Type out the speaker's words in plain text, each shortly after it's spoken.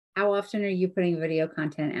How often are you putting video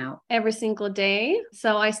content out? Every single day.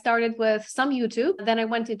 So I started with some YouTube, then I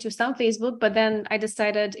went into some Facebook, but then I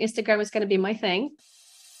decided Instagram is going to be my thing.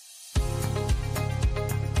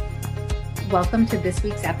 Welcome to this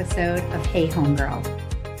week's episode of Hey Homegirl.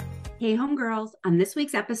 Hey Homegirls, on this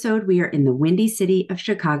week's episode, we are in the windy city of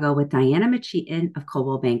Chicago with Diana Matichyn of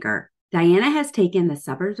Coldwell Banker. Diana has taken the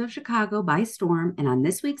suburbs of Chicago by storm, and on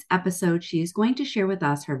this week's episode, she is going to share with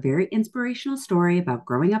us her very inspirational story about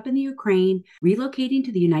growing up in the Ukraine, relocating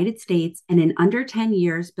to the United States, and in under 10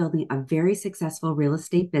 years, building a very successful real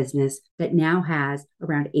estate business that now has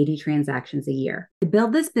around 80 transactions a year. To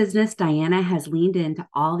build this business, Diana has leaned into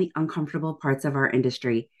all the uncomfortable parts of our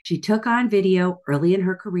industry. She took on video early in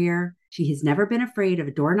her career. She has never been afraid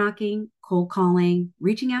of door knocking, cold calling,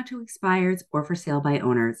 reaching out to expireds, or for sale by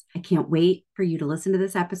owners. I can't wait for you to listen to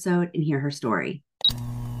this episode and hear her story.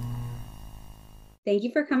 Thank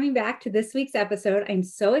you for coming back to this week's episode. I'm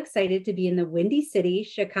so excited to be in the Windy City,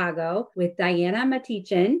 Chicago, with Diana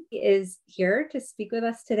Matichyn. She is here to speak with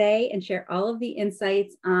us today and share all of the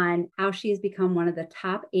insights on how she has become one of the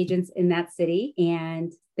top agents in that city.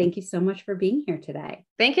 And thank you so much for being here today.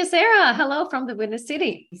 Thank you, Sarah. Hello from the Windy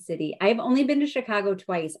City. I've only been to Chicago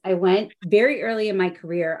twice. I went very early in my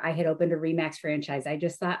career. I had opened a RE/MAX franchise. I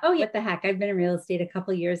just thought, oh, what the heck? I've been in real estate a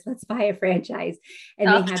couple of years. Let's buy a franchise. And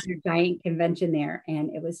they had their giant convention there.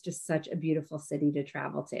 And it was just such a beautiful city to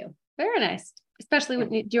travel to. Very nice.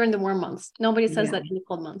 Especially during the warm months. Nobody says that in the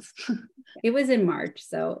cold months. It was in March,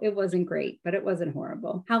 so it wasn't great, but it wasn't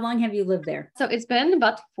horrible. How long have you lived there? So it's been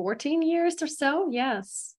about 14 years or so.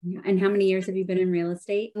 Yes. Yeah. And how many years have you been in real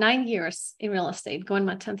estate? 9 years in real estate, going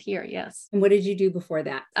my 10th year. Yes. And what did you do before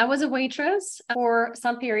that? I was a waitress for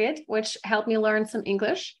some period, which helped me learn some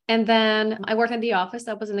English. And then I worked in the office.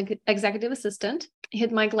 I was an executive assistant.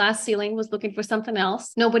 Hit my glass ceiling, was looking for something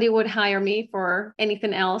else. Nobody would hire me for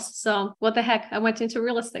anything else. So what the heck? I went into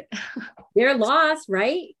real estate. They're lost,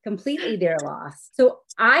 right? Completely they're lost. So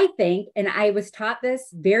I think, and I was taught this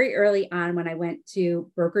very early on when I went to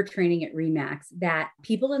broker training at RE/MAX, that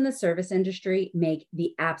people in the service industry make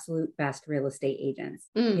the absolute best real estate agents,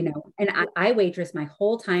 and I waitress my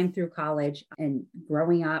whole time through college and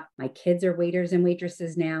growing up. My kids are waiters and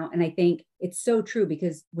waitresses now. And I think it's so true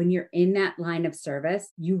because when you're in that line of service,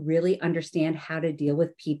 you really understand how to deal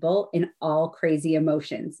with people in all crazy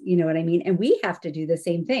emotions. You know what I mean? And we have to do the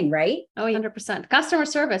same thing, right? Oh, 100%. Customer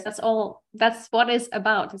service. That's what it's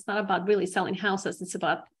about. It's not about really selling houses. It's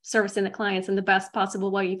about servicing the clients in the best possible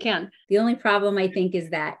way you can. The only problem I think is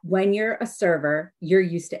that when you're a server, you're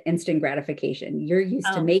used to instant gratification. You're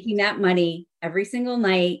used to making that money every single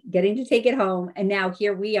night, getting to take it home. And now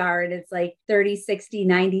here we are, and it's like 30, 60,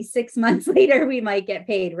 96 months later, we might get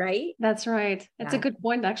paid, right? That's right. That's a good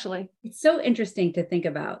point, actually. It's so interesting to think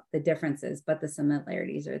about the differences, but the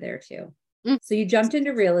similarities are there too. So you jumped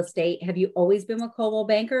into real estate. Have you always been with Coldwell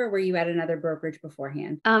Banker, or were you at another brokerage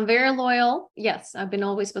beforehand? I'm very loyal. Yes, I've been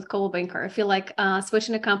always with Coldwell Banker. I feel like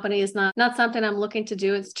switching a company is not something I'm looking to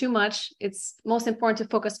do. It's too much. It's most important to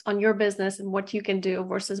focus on your business and what you can do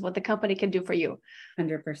versus what the company can do for you.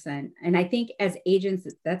 100%. And I think as agents,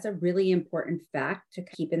 that's a really important fact to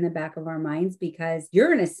keep in the back of our minds, because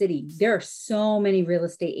you're in a city. There are so many real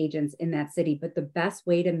estate agents in that city, but the best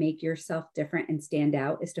way to make yourself different and stand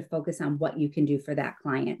out is to focus on what you can do for that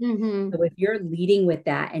client. So if you're leading with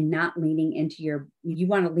that and not leaning into you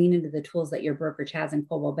want to lean into the tools that your brokerage has, in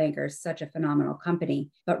Coldwell Banker is such a phenomenal company,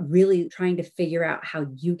 but really trying to figure out how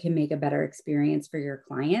you can make a better experience for your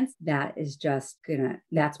clients,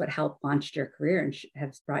 that's what helped launch your career and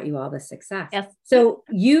has brought you all the success. Yes. So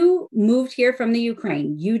you moved here from the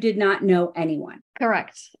Ukraine. You did not know anyone.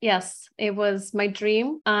 Correct. Yes. It was my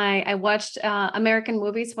dream. I watched American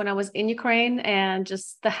movies when I was in Ukraine, and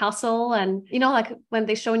just the hustle and, like when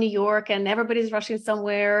they show New York and everybody's rushing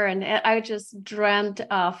somewhere. And I just dreamt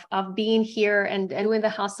of being here and doing the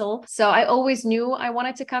hustle. So I always knew I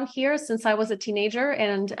wanted to come here since I was a teenager,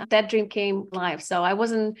 and that dream came live. So I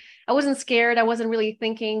wasn't scared. I wasn't really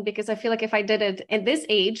thinking, because I feel like if I did it at this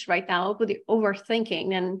age right now, it would be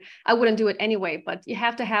overthinking and I wouldn't do it anyway. But you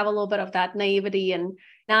have to have a little bit of that naivety and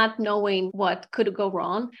not knowing what could go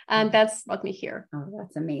wrong. And that's brought me here. Oh,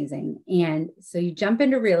 that's amazing. And so you jump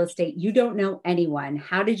into real estate. You don't know anyone.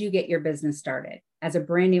 How did you get your business started? as a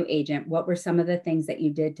brand new agent, what were some of the things that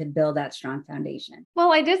you did to build that strong foundation?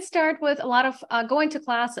 Well, I did start with a lot of going to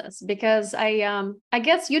classes because I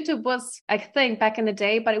guess YouTube was a thing back in the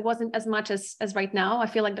day, but it wasn't as much as right now. I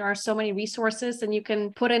feel like there are so many resources, and you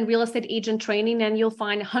can put in real estate agent training and you'll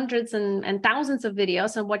find hundreds and thousands of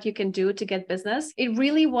videos on what you can do to get business. It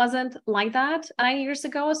really wasn't like that 9 years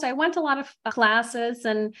ago. So I went to a lot of classes,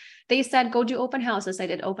 and they said, go do open houses. I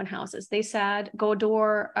did open houses. They said, go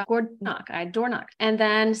door knock. I door knocked. And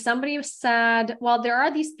then somebody said, well, there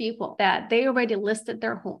are these people that they already listed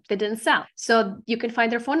their home. They didn't sell. So you can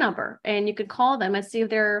find their phone number and you could call them and see if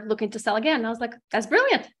they're looking to sell again. And I was like, that's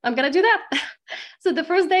brilliant. I'm going to do that. So the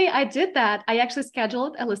first day I did that, I actually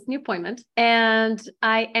scheduled a listing appointment, and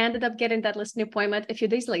I ended up getting that listing appointment a few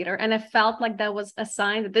days later. And I felt like that was a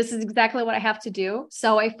sign that this is exactly what I have to do.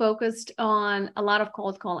 So I focused on a lot of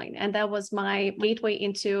cold calling, and that was my gateway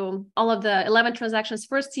into all of the 11 transactions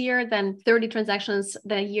first year, then 30 transactions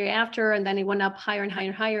the year after. And then it went up higher and higher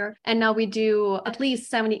and higher. And now we do at least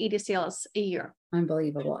 70, 80 sales a year.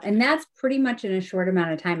 Unbelievable. And that's pretty much in a short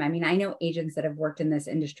amount of time. I mean, I know agents that have worked in this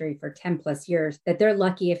industry for 10 plus years that they're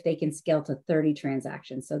lucky if they can scale to 30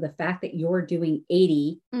 transactions. So the fact that you're doing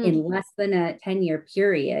 80 in less than a 10-year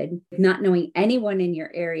period, not knowing anyone in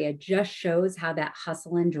your area, just shows how that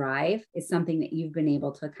hustle and drive is something that you've been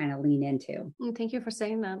able to kind of lean into. Thank you for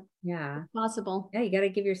saying that. Yeah. It's possible. Yeah, you got to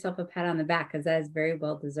give yourself a pat on the back because that is very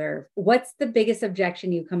well deserved. What's the biggest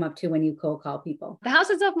objection you come up to when you cold call people? The house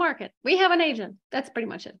is off market. We have an agent. That's pretty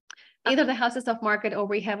much it. Either the house is off market or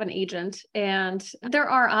we have an agent. And there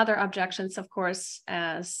are other objections, of course,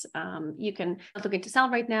 as you can look into sell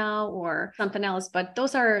right now or something else. But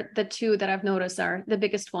those are the two that I've noticed are the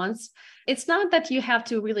biggest ones. It's not that you have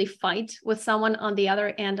to really fight with someone on the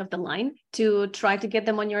other end of the line to try to get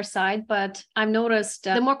them on your side. But I've noticed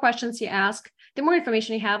the more questions you ask, the more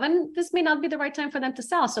information you have, and this may not be the right time for them to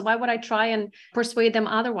sell. So why would I try and persuade them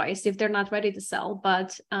otherwise if they're not ready to sell?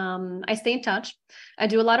 But I stay in touch. I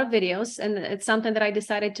do a lot of videos, and it's something that I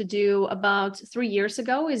decided to do about 3 years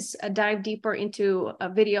ago is dive deeper into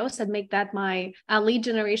videos and make that my lead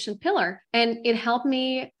generation pillar. And it helped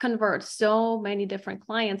me convert so many different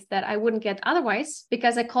clients that I wouldn't get otherwise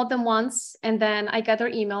because I called them once and then I got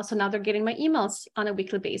their emails. So now they're getting my emails on a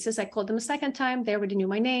weekly basis. I called them a second time. They already knew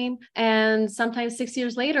my name. And sometimes 6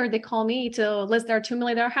 years later, they call me to list their $2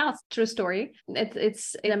 million house. True story.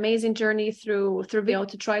 It's an amazing journey through video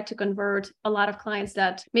to try to convert a lot of clients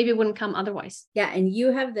that maybe wouldn't come otherwise. Yeah. And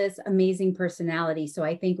you have this amazing personality. So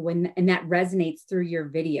I think and that resonates through your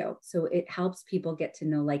video. So it helps people get to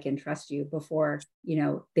know, like, and trust you before,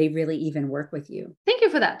 they really even work with you. Thank you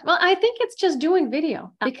for that. Well, I think it's just doing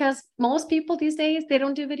video because most people these days, they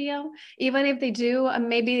don't do video. Even if they do,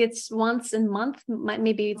 maybe it's once a month,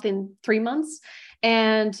 maybe within 3 months.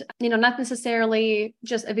 And, not necessarily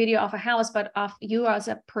just a video of a house, but of you as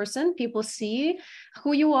a person. People see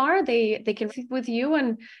who you are. They can fit with you,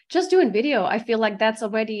 and just doing video, I feel like that's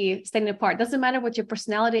already standing apart. Doesn't matter what your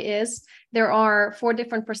personality is. There are 4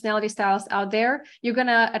 different personality styles out there. You're going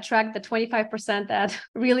to attract the 25% that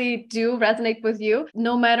really do resonate with you,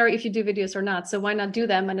 no matter if you do videos or not. So why not do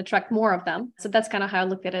them and attract more of them? So that's kind of how I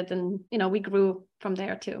looked at it. And, we grew from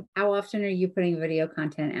there too. How often are you putting video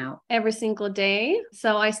content out? Every single day.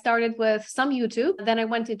 So I started with some YouTube, then I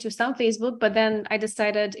went into some Facebook, but then I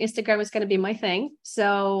decided Instagram is going to be my thing.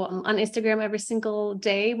 So on Instagram, every single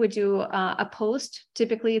day we do a post.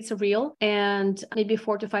 Typically it's a reel and maybe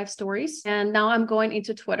 4 to 5 stories. And now I'm going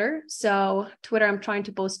into Twitter. So Twitter, I'm trying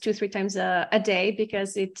to post 2-3 times a day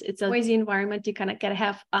because it's a noisy environment. You kind of gotta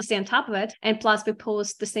have to stay on top of it. And plus we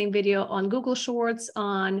post the same video on Google Shorts,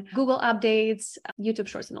 on Google Updates, YouTube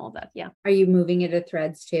Shorts and all of that. Yeah. Are you moving into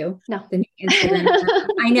Threads too? No. The new Instagram.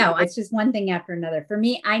 I know it's just one thing after another. For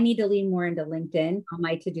me, I need to lean more into LinkedIn on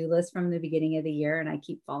my to-do list from the beginning of the year, and I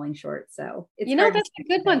keep falling short. So that's a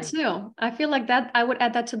good one too. I feel like that I would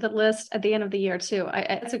add that to the list at the end of the year too.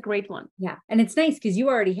 It's a great one. Yeah. And it's nice because you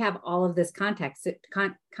already have all of this content.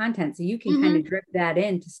 So you can kind of drip that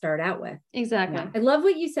in to start out with. Exactly. Yeah. I love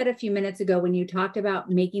what you said a few minutes ago when you talked about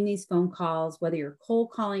making these phone calls, whether you're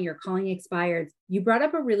cold calling, you're calling expireds. You brought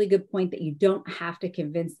up a really good point that you don't have to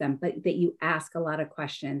convince them, but that you ask a lot of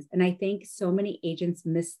questions. And I think so many agents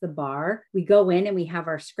miss the bar. We go in and we have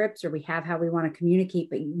our scripts or we have how we want to communicate,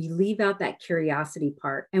 but we leave out that curiosity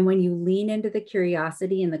part. And when you lean into the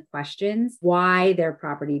curiosity and the questions, why their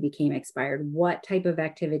property became expired, what type of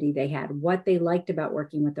activity they had, what they liked about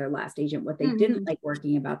working with their last agent, what they didn't like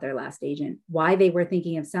working about their last agent, why they were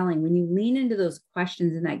thinking of selling. When you lean into those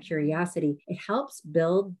questions and that curiosity, it helps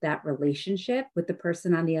build that relationship with with the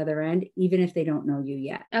person on the other end, even if they don't know you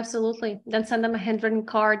yet. Absolutely. Then send them a handwritten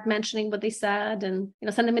card mentioning what they said, and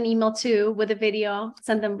send them an email too with a video,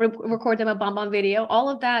 send them, record them a bonbon video, all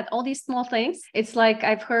of that, all these small things. It's like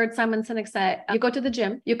I've heard Simon Sinek say, you go to the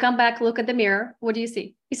gym, you come back, look at the mirror. What do you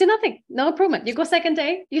see? You see nothing, no improvement. You go second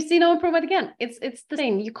day, you see no improvement again. It's the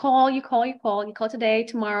same. You call today,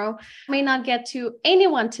 tomorrow. May not get to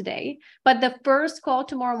anyone today, but the first call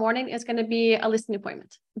tomorrow morning is going to be a listing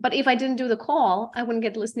appointment. But if I didn't do the call, I wouldn't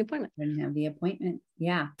get the listing appointment. Wouldn't have the appointment.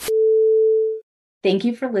 Yeah. Thank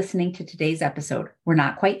you for listening to today's episode. We're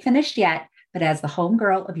not quite finished yet, but as the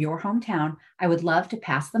homegirl of your hometown, I would love to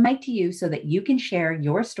pass the mic to you so that you can share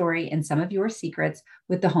your story and some of your secrets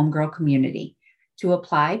with the homegirl community. To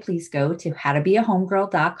apply, please go to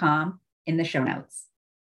howtobeahomegirl.com in the show notes.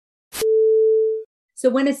 So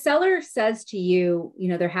when a seller says to you,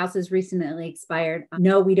 their house is recently expired,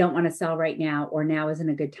 no, we don't want to sell right now, or now isn't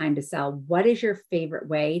a good time to sell, what is your favorite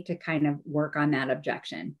way to kind of work on that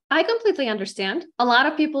objection? I completely understand. A lot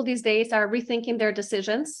of people these days are rethinking their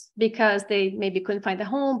decisions because they maybe couldn't find a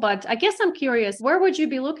home. But I guess I'm curious, where would you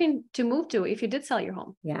be looking to move to if you did sell your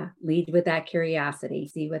home? Yeah, lead with that curiosity.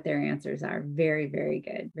 See what their answers are. Very, very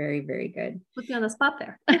good. Very, very good. Put me on the spot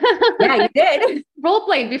there. Yeah, you did. Role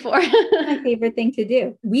played before. My favorite thing to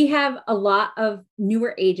do. We have a lot of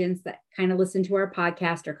newer agents that kind of listen to our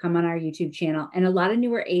podcast or come on our YouTube channel. And a lot of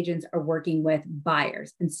newer agents are working with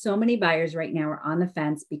buyers. And so many buyers right now are on the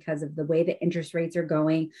fence because of the way the interest rates are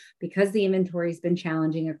going, because the inventory has been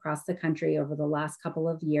challenging across the country over the last couple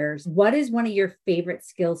of years. What is one of your favorite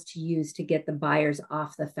skills to use to get the buyers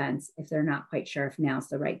off the fence if they're not quite sure if now's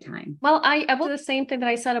the right time? Well, I will do the same thing that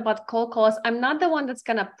I said about cold calls. I'm not the one that's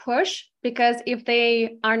going to push, because if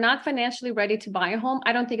they are not financially ready to buy a home,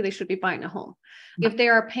 I don't think they should be buying a home. If they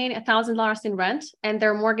are paying $1,000 in rent and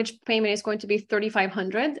their mortgage payment is going to be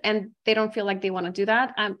 $3,500 and they don't feel like they want to do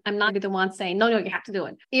that, I'm not going to be the one saying, no, you have to do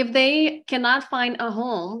it. If they cannot find a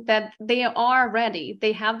home that they are ready,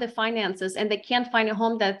 they have the finances, and they can't find a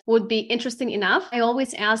home that would be interesting enough, I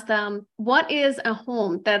always ask them, what is a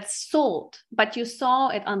home that's sold, but you saw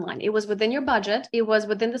it online? It was within your budget. It was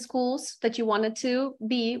within the schools that you wanted to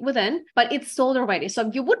be within, but it's sold already.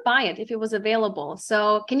 So you would buy it if it was available.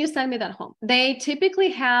 So can you send me that home? They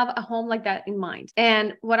typically have a home like that in mind.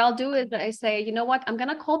 And what I'll do is I say, you know what? I'm going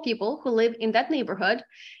to call people who live in that neighborhood,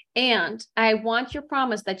 and I want your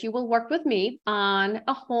promise that you will work with me on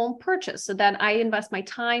a home purchase so that I invest my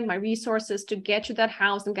time, my resources to get you that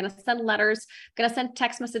house. I'm going to send letters, I'm going to send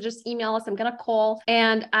text messages, emails, I'm going to call,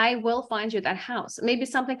 and I will find you that house. Maybe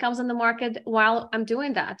something comes on the market while I'm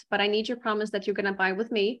doing that, but I need your promise that you're going to buy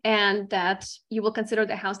with me and that you will consider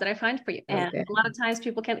the house that I find for you. Okay. And a lot of times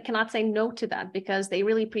people cannot say no to that because they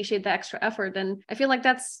really appreciate the extra effort. And I feel like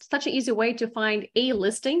that's such an easy way to find a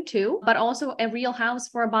listing too, but also a real house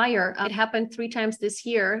for a buyer. It happened 3 times this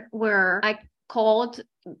year where I called.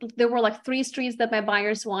 There were like 3 streets that my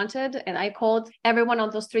buyers wanted, and I called everyone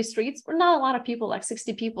on those 3 streets. We're not a lot of people, like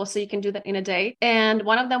 60 people, so you can do that in a day. And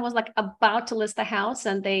one of them was like about to list the house,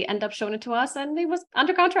 and they end up showing it to us, and it was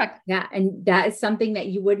under contract. Yeah, and that is something that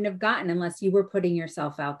you wouldn't have gotten unless you were putting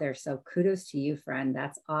yourself out there. So kudos to you, friend.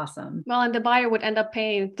 That's awesome. Well, and the buyer would end up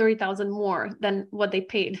paying $30,000 more than what they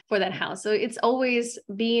paid for that house. So it's always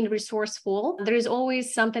being resourceful. There is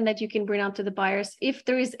always something that you can bring out to the buyers. If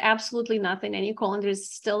there is absolutely nothing, and you call and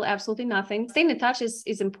there's still absolutely nothing, staying in touch is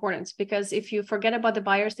important, because if you forget about the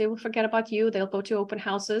buyers, they will forget about you. They'll go to open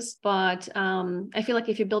houses. But I feel like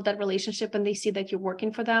if you build that relationship and they see that you're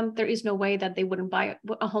working for them, there is no way that they wouldn't buy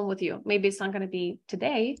a home with you. Maybe it's not going to be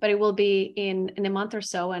today, but it will be in a month or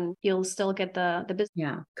so, and you'll still get the business.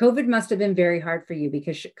 Yeah. COVID must have been very hard for you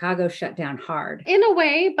because Chicago shut down hard. In a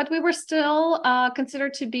way, but we were still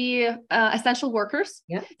considered to be essential workers.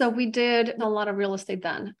 Yep. So we did a lot of real estate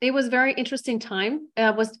then. It was a very interesting time.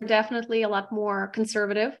 It was definitely a lot more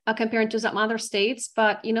conservative compared to some other states.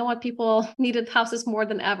 But you know what? People needed houses more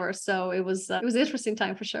than ever. So it was an interesting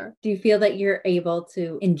time for sure. Do you feel that you're able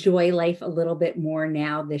to enjoy life a little bit more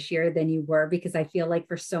now this year than you were? Because I feel like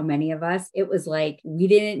for so many of us, it was like we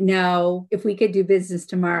didn't know if we could do business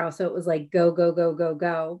tomorrow. So it was like go, go, go, go,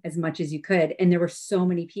 go as much as you could. And there were so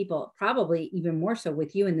many people, probably even more so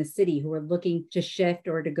with you in the city, who were looking to shift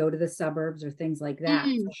or to go to the suburbs or things like that.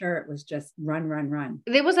 For sure, it was just run, run, run. on?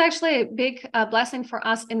 It was actually a big blessing for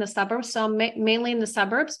us in the suburbs. So mainly in the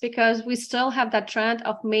suburbs, because we still have that trend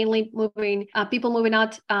of mainly people moving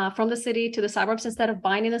out from the city to the suburbs. Instead of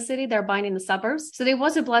buying in the city, they're buying in the suburbs. So it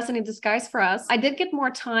was a blessing in disguise for us. I did get more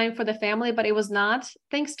time for the family, but it was not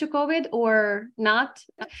thanks to COVID or not.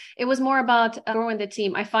 It was more about growing the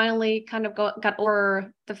team. I finally kind of got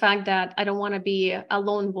over the fact that I don't want to be a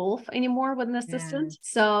lone wolf anymore with an assistant.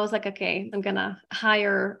 So I was like, okay, I'm going to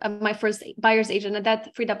hire my first buyer's agent. And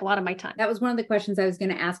that freed up a lot of my time. That was one of the questions I was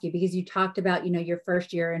going to ask you, because you talked about, your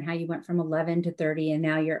first year and how you went from 11 to 30, and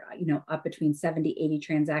now you're, up between 70, 80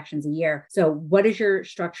 transactions a year. So what does your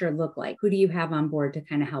structure look like? Who do you have on board to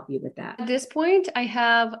kind of help you with that? At this point, I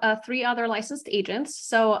have 3 other licensed agents.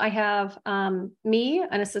 So I have me,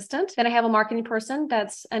 an assistant, then I have a marketing person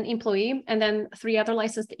that's an employee, and then 3 other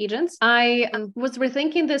licensed agents. I was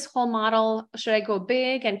rethinking this whole model. Should I go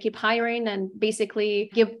big and keep hiring and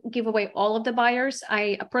basically give away all of the buyers?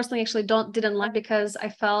 I personally actually didn't like, because I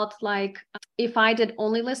felt like if I did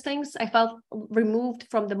only listings, I felt removed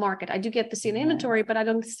from the market. I do get to see the inventory, but I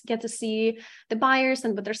don't get to see the buyers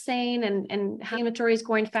and what they're saying and how inventory is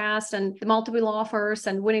going fast and the multiple offers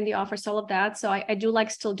and winning the offers, all of that. So I do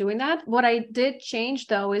like still doing that. What I did change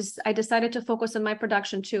though is I decided to focus on my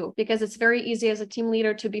production too, because it's very easy as a team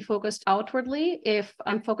leader to be focused outwardly if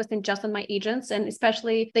I'm focusing just on my agents, and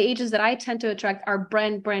especially the agents that I tend to attract are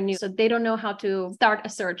brand new. So they don't know how to start a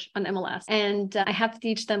search on MLS. And I have to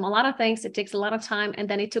teach them a lot of things. It takes a lot of time, and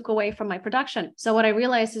then it took away from my production. So what I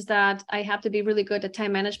realized is that I have to be really good at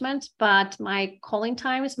time management, but my calling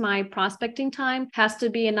times, my prospecting time has to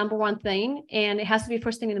be a number one thing. And it has to be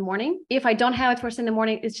first thing in the morning. If I don't have it first thing in the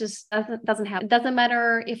morning, it just doesn't happen. It doesn't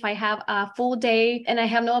matter if I have a full day and I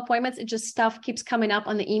have no appointments. It just stuff keeps coming up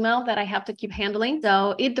on the email that I have to keep handling.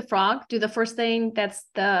 So eat the frog, do the first thing. That's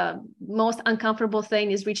the most uncomfortable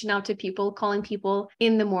thing, is reaching out to people, calling people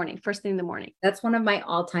in the morning, first thing in the morning. That's one of my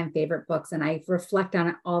all-time favorite books. And I reflect on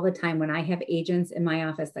it all the time when I have agents in my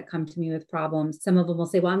office that come to me with problems. Some of them will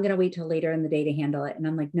say, well, I'm going to wait till later in the day to handle it. And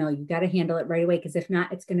I'm like, no, you got to handle it right away. Because if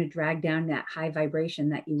not, it's going to drag down that high vibration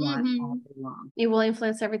that you want all day long. It will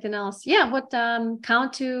influence everything else. Yeah. But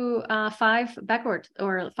count to 5 backward,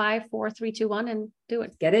 or 5, 4, 3, 2, 1, and do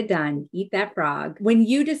it. Get it done. Eat that frog. When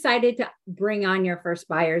you decided to bring on your first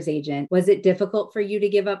buyer's agent, was it difficult for you to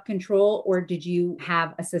give up control, or did you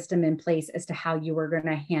have a system in place as to how you were going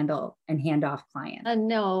to handle and hand off clients?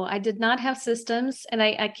 No, I did not have systems. And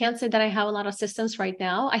I can't say that I have a lot of systems right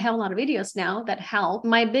now. I have a lot of videos now that help.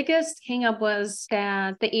 My biggest hang up was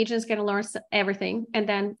that the agent's going to learn everything and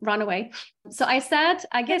then run away. So I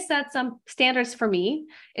guess set some standards for me,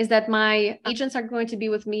 is that my agents are going to be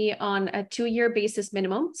with me on a 2-year basis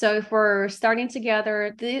minimum. So if we're starting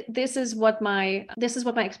together, this is what my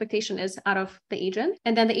expectation is out of the agent.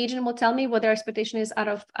 And then the agent will tell me what their expectation is out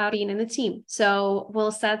of being in the team. So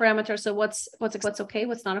we'll set parameters. So what's okay,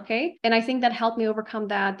 what's not okay. And I think that helped me overcome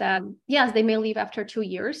that yes, they may leave after 2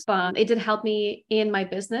 years, but it did help me in my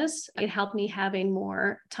business. It helped me having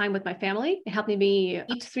more time with my family. It helped me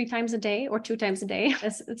eat 3 times a day or 2 times a day.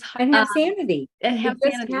 It's hard. And have sanity. And have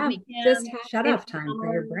sanity. Just have shut off time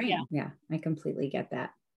for your brain. Yeah, I completely get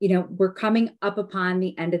that. We're coming up upon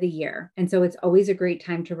the end of the year. And so it's always a great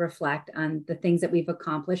time to reflect on the things that we've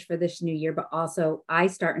accomplished for this new year. But also I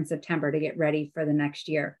start in September to get ready for the next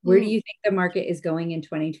year. Where do you think the market is going in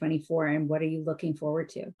 2024? And what are you looking forward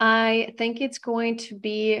to? I think it's going to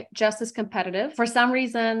be just as competitive. For some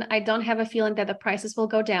reason, I don't have a feeling that the prices will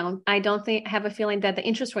go down. I don't have a feeling that the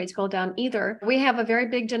interest rates go down either. We have a very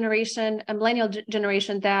big generation, a millennial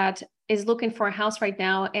generation, that is looking for a house right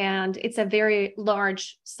now. And it's a very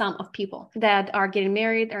large sum of people that are getting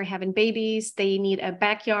married or having babies. They need a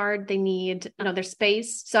backyard. They need, their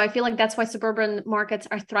space. So I feel like that's why suburban markets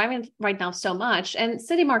are thriving right now so much. And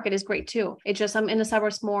city market is great too. It's just I'm in the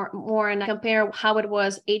suburbs more, and I compare how it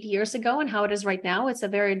was 8 years ago and how it is right now. It's a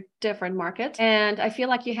very different market. And I feel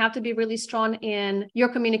like you have to be really strong in your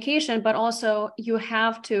communication, but also you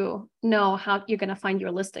have to know how you're going to find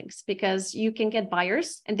your listings, because you can get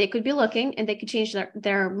buyers and they could be looking and they could change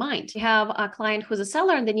their mind. You have a client who's a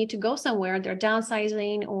seller and they need to go somewhere, they're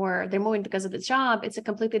downsizing or they're moving because of the job. It's a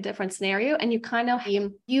completely different scenario. And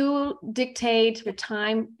you dictate the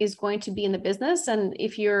time is going to be in the business. And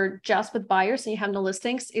if you're just with buyers and you have no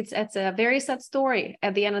listings, it's a very sad story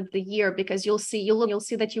at the end of the year, because you'll see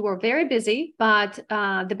that you were very busy, but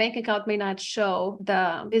the bank account may not show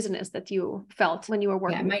the business that you felt when you were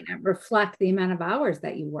working. Yeah, it might not reflect the amount of hours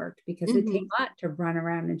that you worked, because it takes a lot to run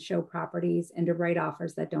around and show properties and to write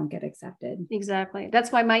offers that don't get accepted. Exactly.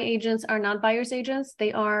 That's why my agents are not buyer's agents.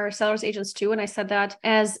 They are seller's agents too. And I said that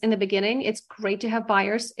as in the beginning, it's great to have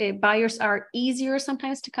buyers. Buyers are easier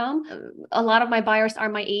sometimes to come. A lot of my buyers are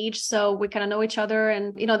my age, so we kind of know each other.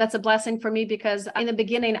 And, that's a blessing for me because in the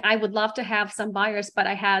beginning, I would love to have some buyers, but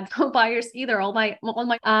I had no buyers either. All my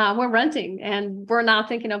we're renting and we're not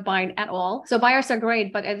thinking of buying at all. So buyers are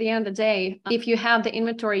great. But at the end of the day, if you have the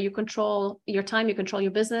inventory, you control your time, you control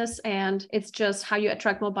your business, and it's just how you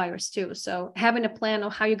attract more buyers too. So having a plan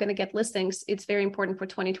of how you're going to get listings, it's very important for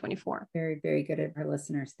 2024. Very, very good at our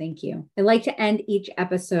listeners. Thank you. I like to end each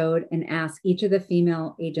episode and ask each of the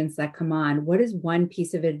female agents that come on, what is one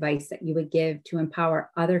piece of advice that you would give to empower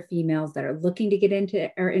other females that are looking to get into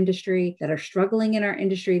our industry, that are struggling in our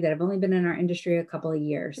industry, that have only been in our industry a couple of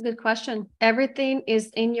years? Good question. Everything is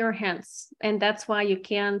in your hands, and that's why you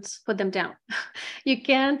can't put them down. You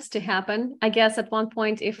can't to happen. I guess at one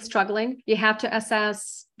point, if struggling, you have to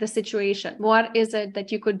assess the situation. What is it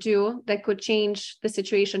that you could do that could change the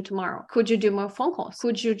situation tomorrow? Could you do more phone calls?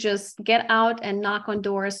 Could you just get out and knock on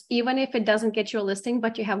doors, even if it doesn't get you a listing,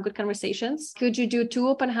 but you have good conversations? Could you do 2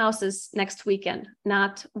 open houses next weekend,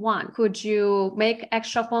 not 1? Could you make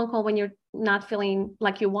extra phone call when you're not feeling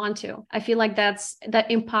like you want to? I feel like that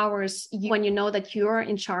empowers you when you know that you're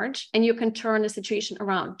in charge and you can turn the situation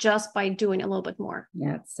around just by doing a little bit more.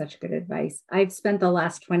 Yeah, it's such good advice. I've spent the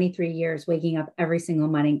last 23 years waking up every single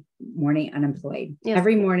morning unemployed. Yes.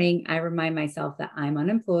 Every morning I remind myself that I'm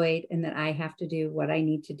unemployed and that I have to do what I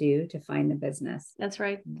need to do to find the business. That's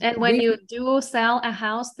right. And when you do sell a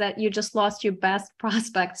house, that you just lost your best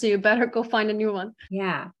prospect, so you better go find a new one.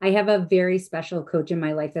 Yeah. I have a very special coach in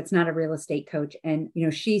my life that's not a real estate coach. And,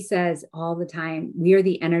 she says all the time, we are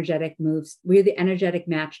the energetic moves. We're the energetic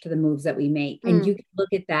match to the moves that we make. And you can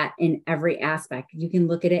look at that in every aspect. You can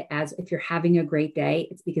look at it as if you're having a great day,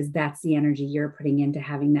 it's because that's the energy you're putting into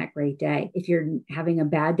having that great day. If you're having a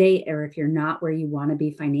bad day, or if you're not where you want to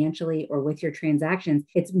be financially or with your transactions,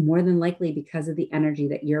 it's more than likely because of the energy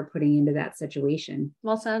that you're putting into that situation.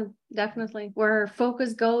 Well said. Definitely. Where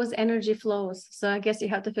focus goes, energy flows. So I guess you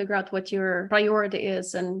have to figure out what your priority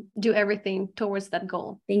is and do everything towards that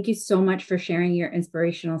goal. Thank you so much for sharing your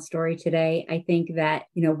inspirational story today. I think that,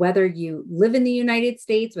 whether you live in the United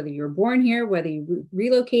States, whether you were born here, whether you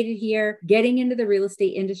relocated here, getting into the real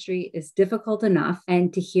estate industry is difficult enough.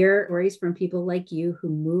 And to hear stories from people like you who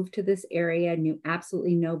moved to this area, knew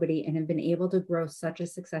absolutely nobody, and have been able to grow such a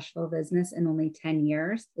successful business in only 10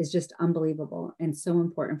 years is just unbelievable and so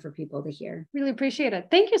important for people to hear. Really appreciate it.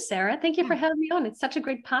 Thank you, Sarah. Thank you for having me on. It's such a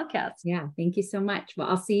great podcast. Yeah. Thank you so much. Well,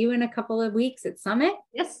 I'll see you in a couple of weeks at Summit.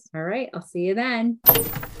 Yes. All right. I'll see you then.